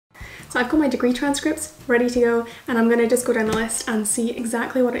So I've got my degree transcripts ready to go, and I'm going to just go down the list and see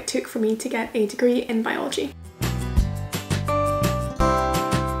exactly what it took for me to get a degree in biology.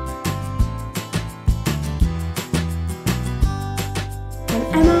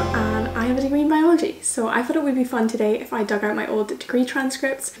 I have a degree in biology, so I thought it would be fun today if I dug out my old degree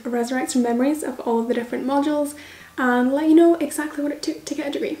transcripts, resurrect some memories of all of the different modules, and let you know exactly what it took to get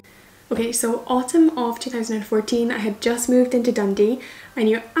a degree. Okay, so autumn of 2014, I had just moved into Dundee. I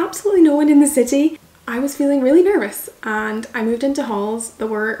knew absolutely no one in the city. I was feeling really nervous, and I moved into halls that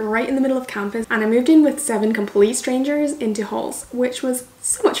were right in the middle of campus, and I moved in with 7 complete strangers into halls, which was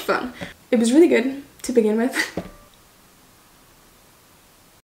so much fun. It was really good to begin with.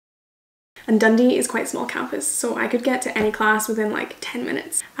 And Dundee is quite a small campus, so I could get to any class within like 10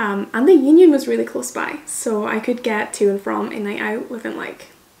 minutes. And the union was really close by, so I could get to and from a night out within like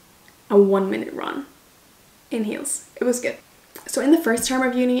a 1-minute run in heels. It was good. So in the first term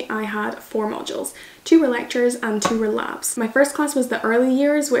of uni, I had 4 modules. 2 were lectures and 2 were labs. My first class was the early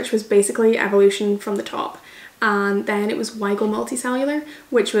years, which was basically evolution from the top. And then it was Weigel multicellular,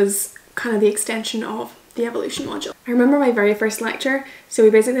 which was kind of the extension of the evolution module. I remember my very first lecture, so we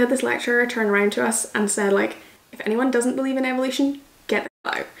basically had this lecturer turn around to us and said like, if anyone doesn't believe in evolution, get the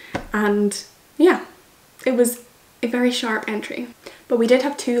hell out. And yeah, it was a very sharp entry. But we did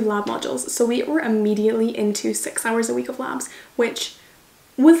have 2 lab modules, so we were immediately into 6 hours a week of labs, which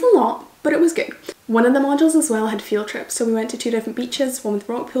was a lot, but it was good. One of the modules as well had field trips, so we went to 2 different beaches, one with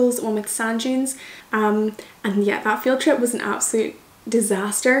rock pools, one with sand dunes, and yeah, that field trip was an absolute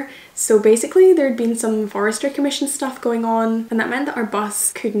disaster. So basically there'd been some forestry commission stuff going on, and that meant that our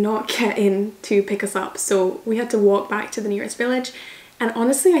bus could not get in to pick us up, so we had to walk back to the nearest village, and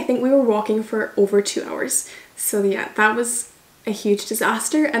honestly I think we were walking for over 2 hours. So yeah, that was a huge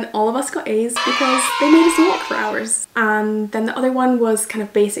disaster, and all of us got A's because they made us walk for hours. And then the other one was kind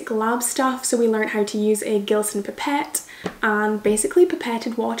of basic lab stuff, so we learned how to use a Gilson pipette and basically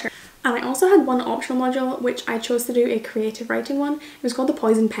pipetted water. And I also had one optional module which I chose to do a creative writing one. It was called the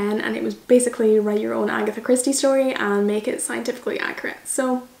Poison Pen, and it was basically write your own Agatha Christie story and make it scientifically accurate.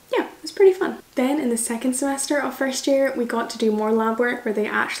 So yeah, it was pretty fun. Then in the second semester of first year, we got to do more lab work where they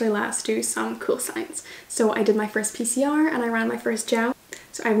actually let us do some cool science. So I did my first PCR and I ran my first gel.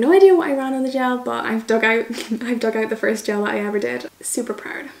 So I have no idea what I ran on the gel, but I've dug out the first gel that I ever did. Super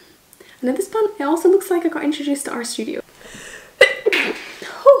proud. And at this point, it also looks like I got introduced to our studio.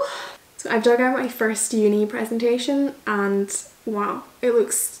 So I've dug out my first uni presentation, and wow, it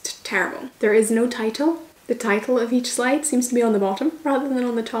looks terrible. There is no title. The title of each slide seems to be on the bottom rather than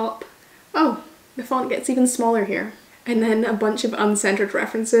on the top. Oh, the font gets even smaller here. And then a bunch of uncentered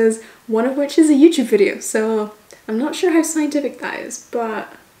references, one of which is a YouTube video, so I'm not sure how scientific that is, but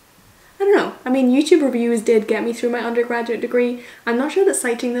I don't know. I mean, YouTube reviews did get me through my undergraduate degree. I'm not sure that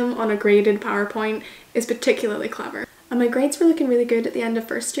citing them on a graded PowerPoint is particularly clever. And my grades were looking really good at the end of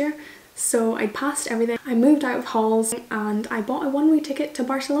first year, so I passed everything. I moved out of halls and I bought a one-way ticket to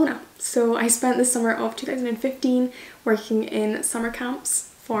Barcelona. So I spent the summer of 2015 working in summer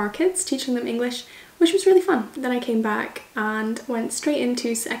camps for kids, teaching them English, which was really fun. Then I came back and went straight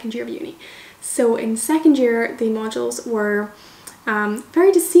into second year of uni. So in second year, the modules were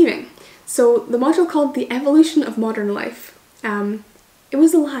very deceiving. So the module called The Evolution of Modern Life, it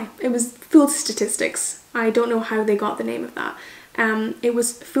was a lie. It was full statistics. I don't know how they got the name of that. It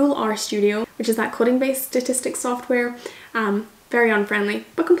was full RStudio, which is that coding-based statistics software, very unfriendly,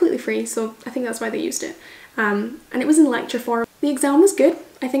 but completely free, so I think that's why they used it. And it was in lecture form. The exam was good.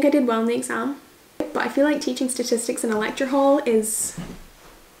 I think I did well in the exam, but I feel like teaching statistics in a lecture hall is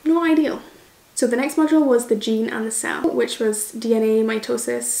not ideal. So the next module was the gene and the cell, which was DNA,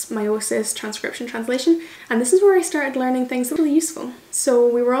 mitosis, meiosis, transcription, translation, and this is where I started learning things that were really useful. So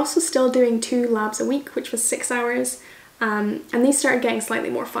we were also still doing 2 labs a week, which was 6 hours, and these started getting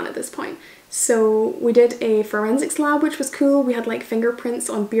slightly more fun at this point. So we did a forensics lab, which was cool. We had like fingerprints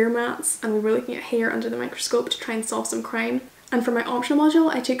on beer mats, and we were looking at hair under the microscope to try and solve some crime. And for my optional module,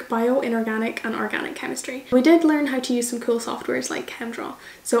 I took bio, inorganic and organic chemistry. We did learn how to use some cool softwares like ChemDraw.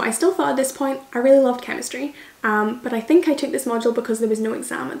 So I still thought at this point I really loved chemistry, but I think I took this module because there was no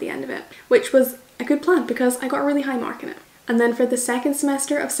exam at the end of it, which was a good plan because I got a really high mark in it. And then for the second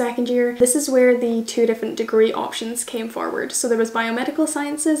semester of second year, this is where the 2 different degree options came forward. So there was biomedical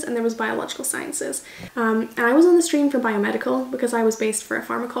sciences and there was biological sciences. And I was on the stream for biomedical because I was based for a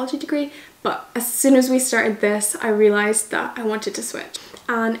pharmacology degree, but as soon as we started this, I realised that I wanted to switch.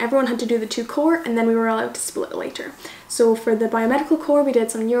 And everyone had to do the 2 core, and then we were allowed to split later. So for the biomedical core, we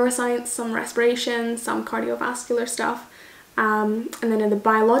did some neuroscience, some respiration, some cardiovascular stuff. And then in the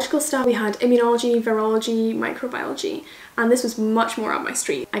biological stuff, we had immunology, virology, microbiology, and this was much more up my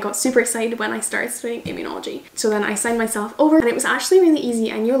street. I got super excited when I started studying immunology. So then I signed myself over, and it was actually really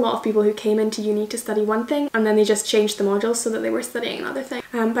easy. I knew a lot of people who came into uni to study one thing, and then they just changed the modules so that they were studying another thing.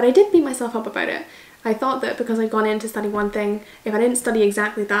 But I did beat myself up about it. I thought that because I'd gone in to study one thing, if I didn't study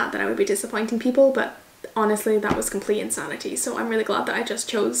exactly that, then I would be disappointing people, but honestly, that was complete insanity. So I'm really glad that I just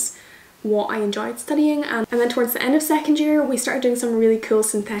chose what I enjoyed studying. And then towards the end of second year, we started doing some really cool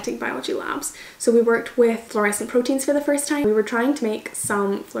synthetic biology labs. So we worked with fluorescent proteins for the first time. We were trying to make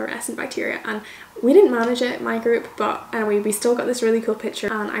some fluorescent bacteria, and we didn't manage it, my group, but anyway, we still got this really cool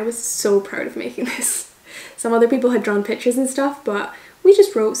picture, and I was so proud of making this. Some other people had drawn pictures and stuff, but we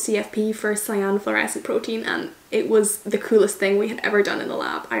just wrote CFP for cyan fluorescent protein, and it was the coolest thing we had ever done in the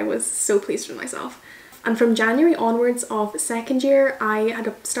lab. I was so pleased with myself. And from January onwards of second year, I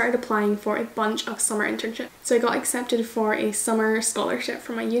had started applying for a bunch of summer internships. So I got accepted for a summer scholarship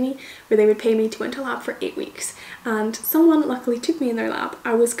from my uni where they would pay me to go into lab for 8 weeks. And someone luckily took me in their lab.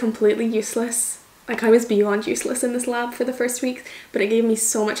 I was completely useless. Like, I was beyond useless in this lab for the first week, but it gave me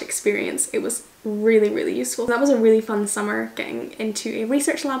so much experience. It was really, really useful. That was a really fun summer, getting into a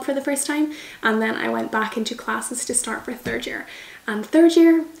research lab for the first time. And then I went back into classes to start for third year. And third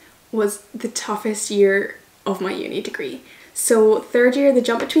year was the toughest year of my uni degree. So third year, the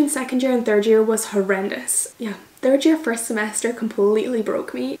jump between second year and third year was horrendous. Yeah, third year first semester completely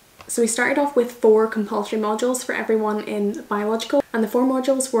broke me. So we started off with 4 compulsory modules for everyone in biological, and the 4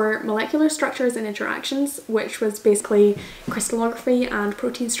 modules were molecular structures and interactions, which was basically crystallography and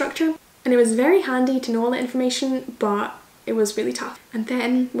protein structure. And it was very handy to know all the information, but it was really tough. And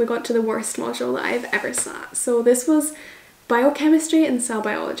then we got to the worst module that I've ever sat. So this was biochemistry and cell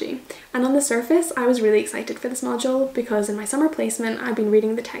biology, and on the surface I was really excited for this module because in my summer placement I'd been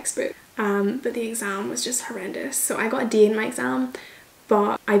reading the textbook, but the exam was just horrendous. So I got a D in my exam,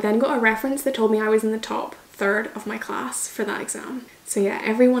 but I then got a reference that told me I was in the top third of my class for that exam. So yeah,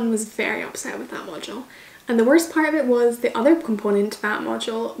 everyone was very upset with that module. And the worst part of it was the other component to that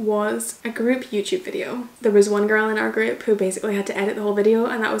module was a group YouTube video. There was one girl in our group who basically had to edit the whole video,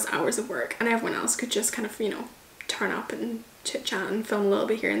 and that was hours of work, and everyone else could just kind of, you know, turn up and chit chat and film a little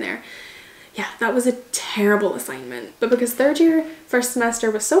bit here and there. Yeah, that was a terrible assignment. But because third year first semester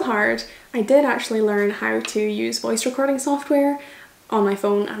was so hard, I did actually learn how to use voice recording software on my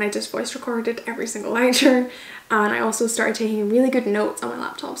phone, and I just voice recorded every single lecture. And I also started taking really good notes on my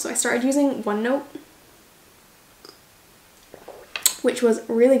laptop. So I started using OneNote, which was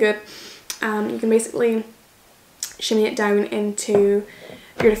really good. You can basically shimmy it down into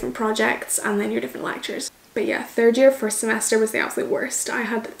your different projects and then your different lectures. But yeah, third year first semester was the absolute worst. I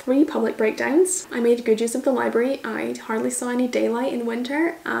had 3 public breakdowns. I made good use of the library. I hardly saw any daylight in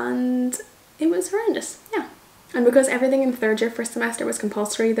winter, and it was horrendous. Yeah. And because everything in third year first semester was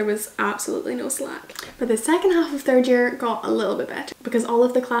compulsory, there was absolutely no slack. But the second half of third year got a little bit better because all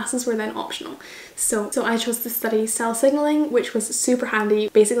of the classes were then optional. So I chose to study cell signaling, which was super handy.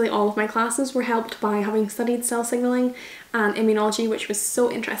 Basically all of my classes were helped by having studied cell signaling, and immunology, which was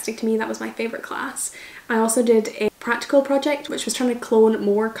so interesting to me. That was my favourite class. I also did a practical project which was trying to clone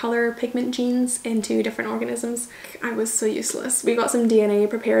more colour pigment genes into different organisms. I was so useless. We got some DNA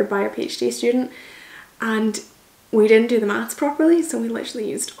prepared by a PhD student, and we didn't do the maths properly, so we literally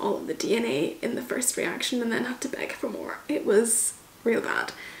used all of the DNA in the first reaction and then had to beg for more. It was real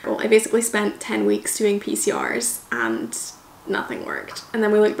bad. Well, I basically spent 10 weeks doing PCRs and nothing worked. And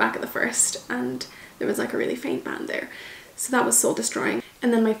then we looked back at the first and there was like a really faint band there. So that was soul destroying.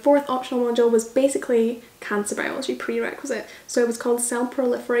 And then my 4th optional module was basically cancer biology prerequisite. So it was called Cell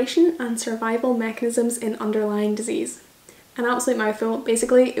Proliferation and Survival Mechanisms in Underlying Disease. An absolute mouthful.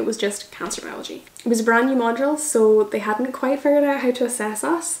 Basically, it was just cancer biology. It was a brand new module, so they hadn't quite figured out how to assess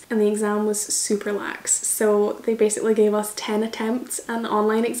us, and the exam was super lax. So they basically gave us 10 attempts at an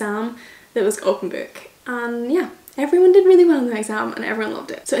online exam that was open book. And yeah, everyone did really well in the exam and everyone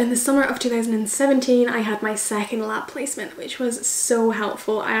loved it. So in the summer of 2017, I had my 2nd lab placement, which was so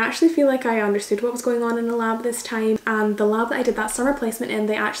helpful. I actually feel like I understood what was going on in the lab this time, and the lab that I did that summer placement in,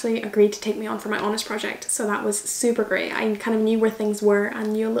 they actually agreed to take me on for my honours project, so that was super great. I kind of knew where things were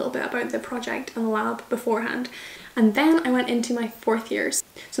and knew a little bit about the project and the lab beforehand. And then I went into my 4th years.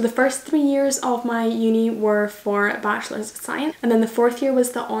 So the first 3 years of my uni were for Bachelor's of Science, and then the 4th year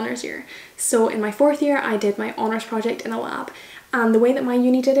was the honours year. So in my 4th year, I did my honours project in a lab. And the way that my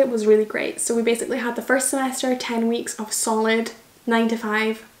uni did it was really great. So we basically had the first semester 10 weeks of solid 9 to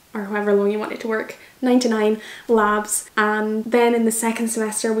 5, or however long you want it to work, 9 to 9 labs. And then in the second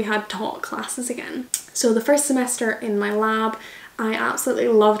semester, we had taught classes again. So the first semester in my lab, I absolutely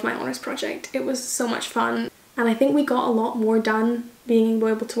loved my honours project. It was so much fun. and I think we got a lot more done being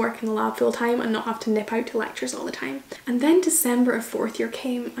able to work in the lab full time and not have to nip out to lectures all the time. And then December of 4th year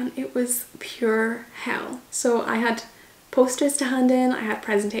came and it was pure hell. So I had posters to hand in, I had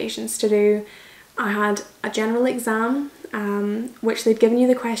presentations to do, I had a general exam which they'd given you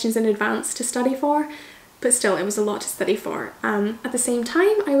the questions in advance to study for, but still it was a lot to study for. At the same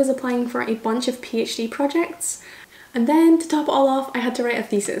time I was applying for a bunch of PhD projects, and then to top it all off I had to write a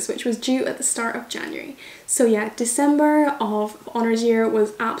thesis which was due at the start of January. So yeah, December of honours year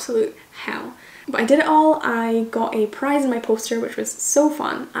was absolute hell. But I did it all. I got a prize in my poster, which was so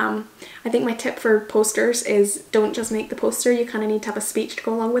fun. I think my tip for posters is don't just make the poster, you kind of need to have a speech to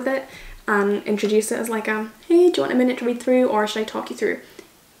go along with it and introduce it as like a, hey, do you want a minute to read through or should I talk you through?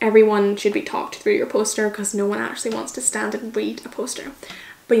 Everyone should be talked through your poster because no one actually wants to stand and read a poster.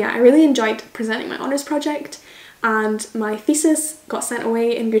 But yeah, I really enjoyed presenting my honours project, and my thesis got sent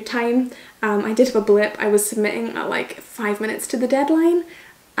away in good time. I did have a blip. I was submitting at like 5 minutes to the deadline,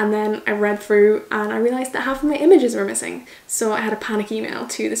 and then I read through and I realised that half of my images were missing. So I had a panic email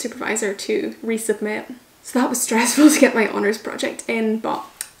to the supervisor to resubmit. So that was stressful to get my honours project in, but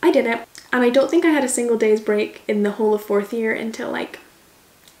I did it. And I don't think I had a single day's break in the whole of 4th year until like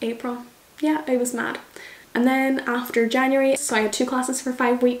April. Yeah, I was mad. And then after January, so I had 2 classes for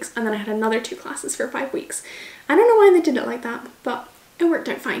 5 weeks, and then I had another 2 classes for 5 weeks. I don't know why they did it like that, but it worked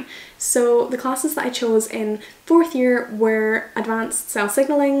out fine. So the classes that I chose in 4th year were advanced cell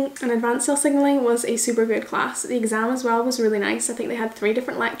signalling, and advanced cell signalling was a super good class. The exam as well was really nice. I think they had 3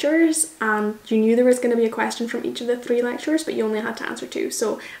 different lecturers, and you knew there was going to be a question from each of the 3 lecturers, but you only had to answer 2.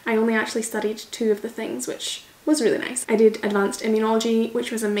 So I only actually studied 2 of the things, which was really nice. I did advanced immunology,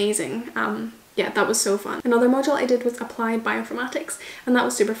 which was amazing. Yeah, that was so fun. Another module I did was applied bioinformatics, and that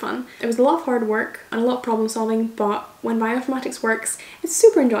was super fun. It was a lot of hard work and a lot of problem solving, but when bioinformatics works, it's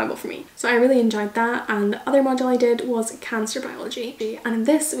super enjoyable for me. So I really enjoyed that. And the other module I did was cancer biology. And in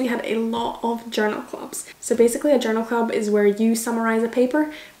this, we had a lot of journal clubs. So basically a journal club is where you summarize a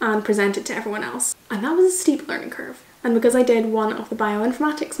paper and present it to everyone else. And that was a steep learning curve. And because I did one of the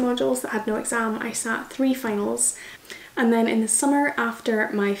bioinformatics modules that had no exam, I sat 3 finals. And then in the summer after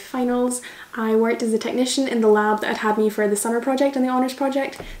my finals, I worked as a technician in the lab that had me for the summer project and the honours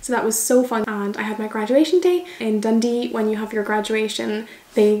project. So that was so fun. And I had my graduation day. In Dundee, when you have your graduation,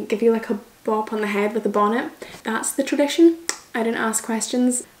 they give you like a bop on the head with a bonnet. That's the tradition. I didn't ask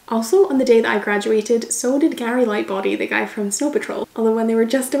questions. Also, on the day that I graduated, so did Gary Lightbody, the guy from Snow Patrol. Although when they were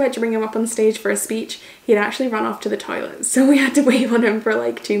just about to bring him up on stage for a speech, he'd actually run off to the toilet. So we had to wait on him for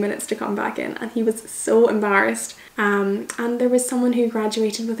like 2 minutes to come back in, and he was so embarrassed. And there was someone who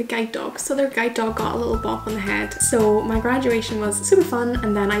graduated with a guide dog, so their guide dog got a little bop on the head. So my graduation was super fun,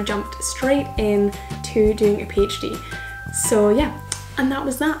 and then I jumped straight in to doing a PhD. So yeah, and that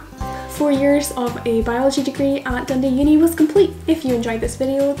was that. 4 years of a biology degree at Dundee Uni was complete. If you enjoyed this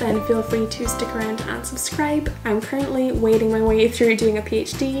video, then feel free to stick around and subscribe. I'm currently wading my way through doing a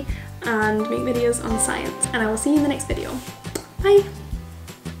PhD and make videos on science, and I will see you in the next video. Bye!